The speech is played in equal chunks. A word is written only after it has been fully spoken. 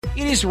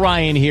It is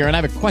Ryan here, and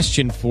I have a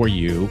question for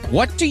you.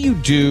 What do you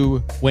do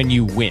when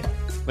you win?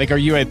 Like, are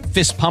you a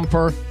fist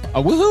pumper,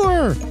 a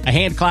woohooer, a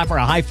hand clapper,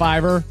 a high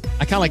fiver?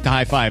 I kind of like the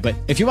high five, but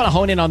if you want to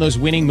hone in on those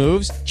winning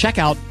moves, check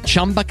out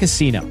Chumba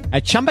Casino.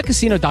 At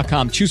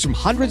ChumbaCasino.com, choose from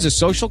hundreds of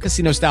social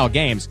casino-style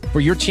games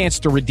for your chance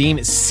to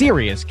redeem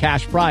serious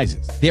cash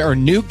prizes. There are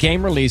new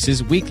game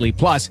releases weekly,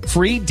 plus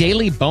free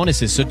daily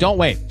bonuses. So don't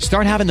wait.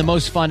 Start having the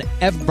most fun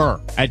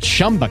ever at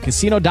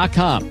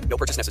ChumbaCasino.com. No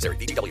purchase necessary.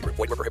 VGW. Void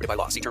where prohibited by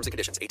law. See terms and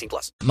conditions.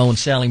 18+. Mo and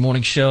Sally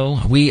Morning Show.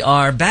 We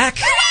are back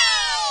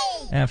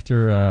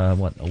after, a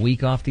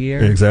week off the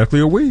air? Exactly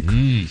a week.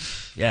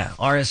 Yeah,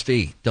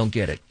 RSV. Don't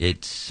get it.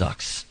 It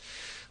sucks.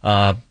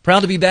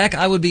 Proud to be back.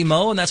 I would be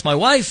Mo, and that's my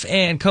wife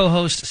and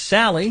co-host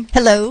Sally.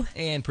 Hello.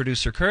 And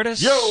producer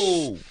Curtis.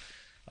 Yo!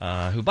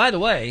 Who, by the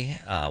way,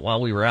 while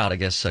we were out, I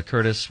guess,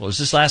 Curtis, was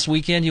this last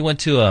weekend? You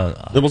went to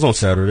It was on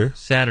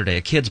Saturday.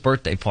 a kid's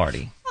birthday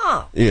party.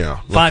 Oh.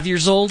 Yeah. 5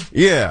 years old?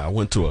 Yeah, I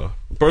went to a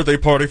birthday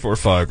party for a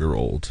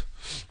 5-year-old.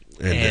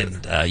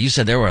 And you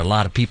said there were a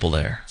lot of people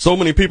there. So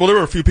many people. There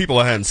were a few people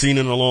I hadn't seen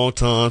in a long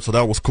time, so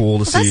that was cool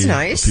to see. That's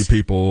nice. A few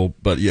people.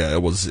 But yeah,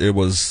 it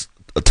was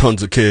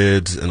tons of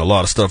kids and a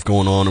lot of stuff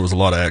going on. There was a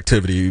lot of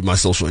activity. My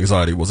social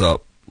anxiety was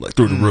up like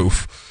through the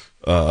roof.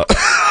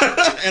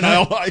 And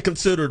I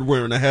considered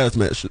wearing a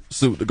hazmat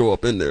suit to go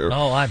up in there.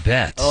 Oh, I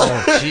bet.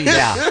 Oh, geez.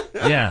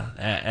 Yeah.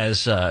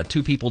 As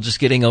two people just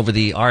getting over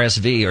the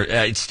RSV, or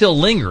it's still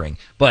lingering,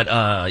 but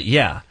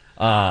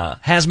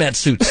hazmat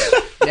suits.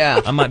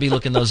 Yeah, I might be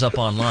looking those up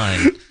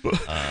online.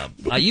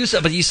 But you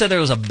said there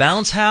was a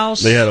bounce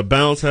house. They had a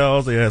bounce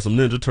house. They had some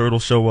Ninja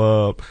Turtles show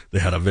up. They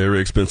had a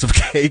very expensive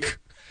cake.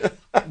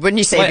 Wouldn't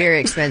you say very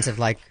expensive?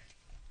 Like,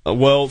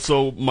 well,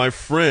 so my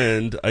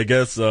friend, I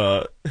guess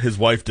his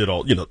wife did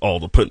all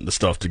the putting the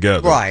stuff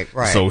together. Right.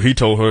 So he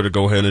told her to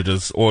go ahead and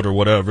just order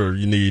whatever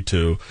you need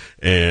to,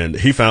 and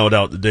he found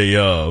out the day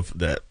of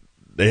that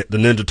the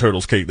Ninja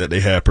Turtles cake that they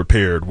had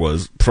prepared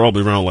was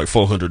probably around like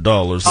 $400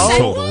 in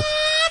total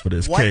for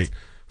this cake.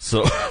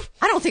 So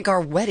I don't think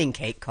our wedding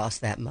cake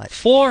cost that much.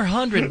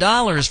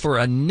 $400 for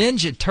a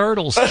Ninja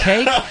Turtles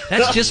cake?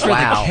 That's just for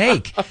the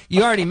cake.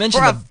 You already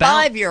mentioned for a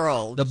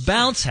 5-year-old. The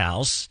bounce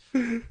house.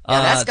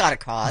 That's got to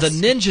cost. The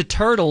Ninja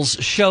Turtles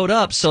showed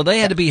up, so they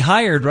had to be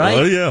hired, right?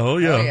 Oh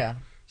yeah.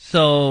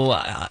 So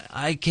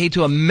I came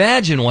to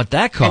imagine what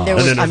that cost. And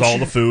then there's all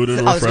the food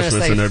and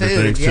refreshments and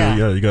everything too.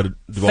 Yeah, you got to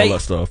do all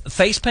that stuff.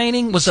 Face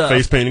painting was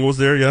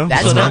there. Yeah,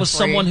 that's that was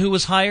someone who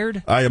was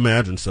hired. I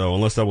imagine so,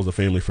 unless that was a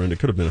family friend. It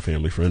could have been a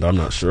family friend. I'm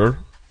not sure.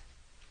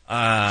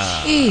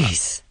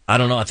 Jeez. I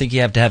don't know. I think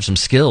you have to have some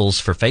skills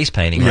for face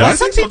painting. Yeah, right? I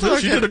think so too.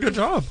 She did a good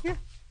job.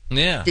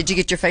 Yeah. Did you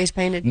get your face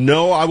painted?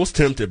 No, I was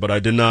tempted, but I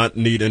did not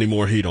need any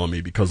more heat on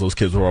me because those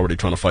kids were already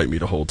trying to fight me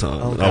the whole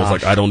time. Oh, and I was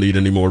like, I don't need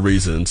any more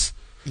reasons.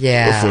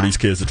 Yeah. For these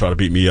kids to try to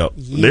beat me up.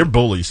 Yeah. They're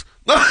bullies.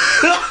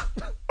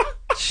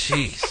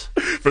 Jeez.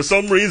 For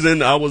some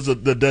reason, I was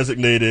the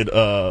designated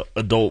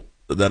adult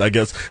that I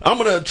guess I'm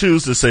gonna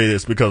choose to say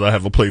this because I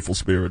have a playful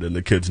spirit, and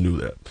the kids knew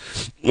that.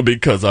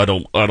 Because I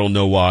don't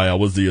know why I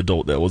was the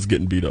adult that was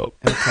getting beat up.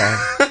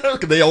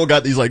 Okay. They all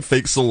got these like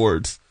fake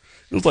swords.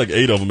 It was like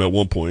 8 of them at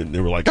one point, and they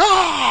were like,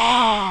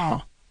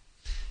 ah!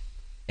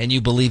 And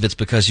you believe it's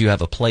because you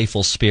have a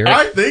playful spirit?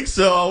 I think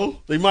so.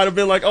 They might have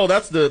been like, "Oh,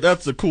 that's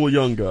a cool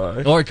young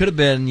guy." Or it could have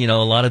been,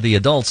 a lot of the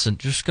adults and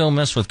just go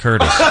mess with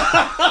Curtis.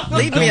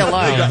 Leave me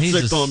alone. He's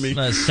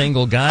a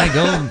single guy.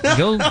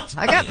 Go.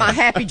 I got my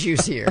happy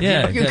juice here.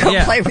 Yeah, you can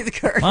go play with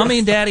Curtis. Mommy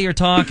and Daddy are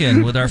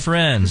talking with our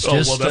friends.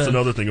 Well, that's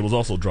another thing. It was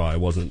also dry.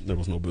 There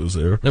was no booze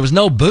there. There was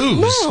no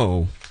booze.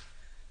 No.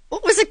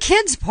 What was a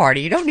kid's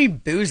party? You don't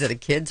need booze at a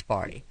kid's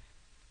party.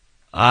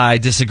 I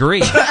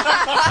disagree.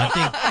 I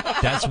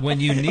think that's when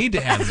you need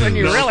to have booze. When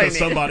you really need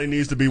somebody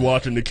needs to be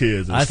watching the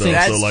kids and stuff.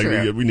 That's so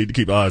true. we need to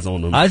keep eyes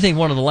on them. I think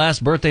one of the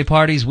last birthday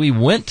parties we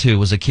went to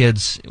was a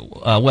kid's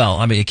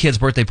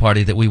birthday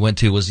party that we went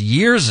to was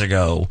years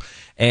ago.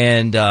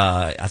 And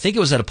I think it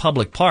was at a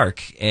public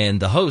park,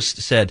 and the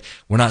host said,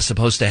 we're not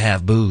supposed to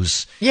have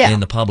booze in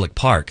the public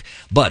park.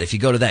 But if you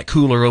go to that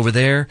cooler over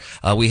there,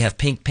 we have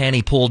pink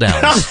panty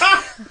pull-downs.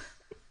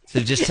 So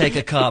just take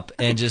a cup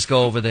and just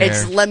go over there.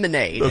 It's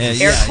lemonade.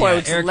 Air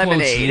quotes,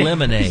 lemonade.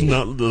 Lemonade. It's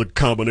not the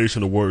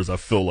combination of words I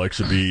feel like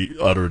should be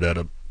uttered at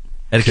a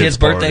kid's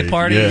birthday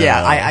party?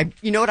 Yeah, I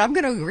you know what? I'm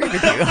going to agree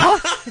with you.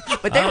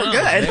 But they were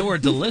good. They were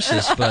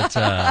delicious, but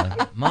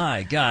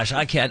my gosh,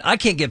 I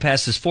can't get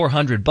past this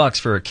 $400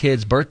 for a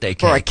kid's birthday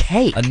cake. For a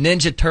cake. A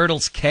Ninja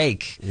Turtles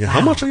cake. Yeah,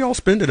 how much are y'all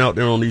spending out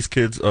there on these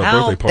kids'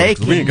 birthday parties?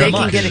 They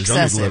can get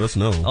excessive. Let us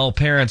know. Oh,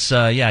 parents, you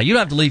don't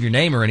have to leave your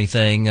name or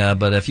anything,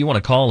 but if you want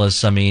to call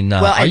us, are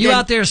you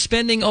out there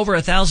spending over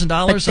 $1,000?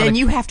 But then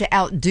you have to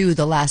outdo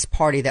the last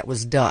party that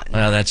was done.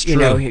 That's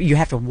true. You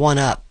have to one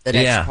up the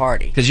next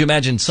party. Because you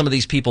imagine some of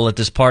these people at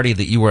this party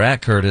that you were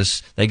at,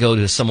 Curtis, they go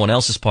to someone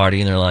else's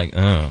party and they're like,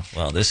 oh,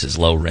 well, this is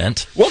low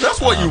rent. Well, that's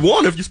what you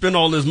want if you spend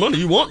all this money.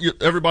 You want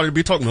everybody to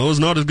be talking about, oh, it's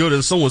not as good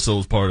as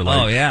so-and-so's party. Like,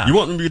 oh, yeah. You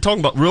want them to be talking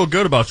about real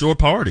good about your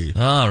party.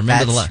 Oh,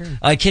 remember That's the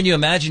true. Can you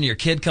imagine your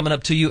kid coming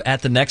up to you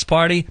at the next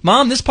party?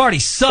 Mom, this party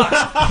sucks.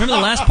 Remember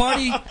the last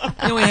party?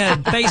 We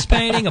had face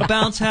painting, a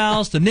bounce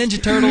house, the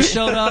Ninja Turtles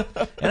showed up,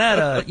 and I had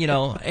a,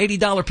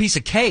 $80 piece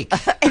of cake.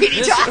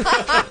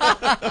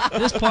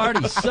 This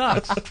party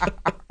sucks.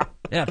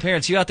 Yeah,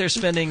 parents, you out there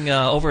spending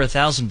over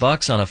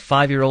 $1,000 on a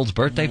 5-year-old's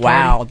birthday party?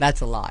 Wow,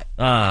 that's a lot.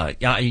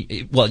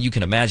 Well, you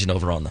can imagine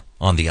over on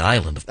the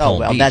island of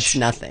Palm Beach. That's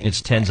nothing.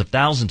 It's tens of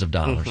thousands of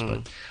dollars.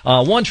 But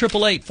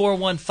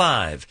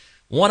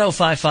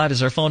 1-888-415-1055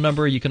 is our phone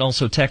number. You can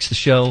also text the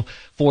show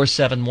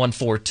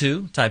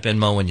 47142. Type in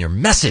Mo in your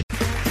message.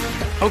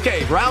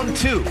 Okay, round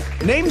 2.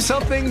 Name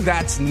something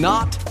that's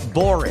not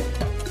boring.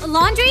 A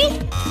laundry?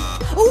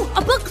 Ooh,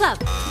 a book club.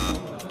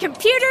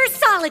 Computer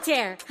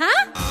solitaire,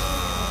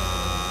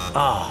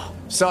 huh?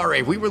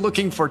 Sorry, we were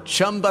looking for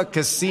Chumba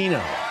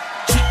Casino.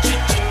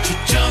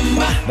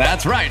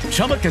 That's right.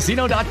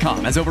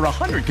 ChumbaCasino.com has over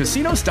 100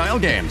 casino-style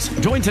games.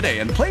 Join today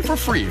and play for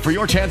free for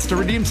your chance to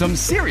redeem some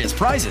serious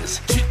prizes.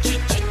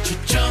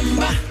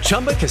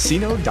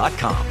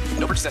 ChumbaCasino.com.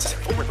 No purchase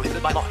necessary. Void where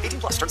prohibited by law.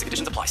 18+ terms and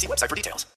conditions apply. See website for details.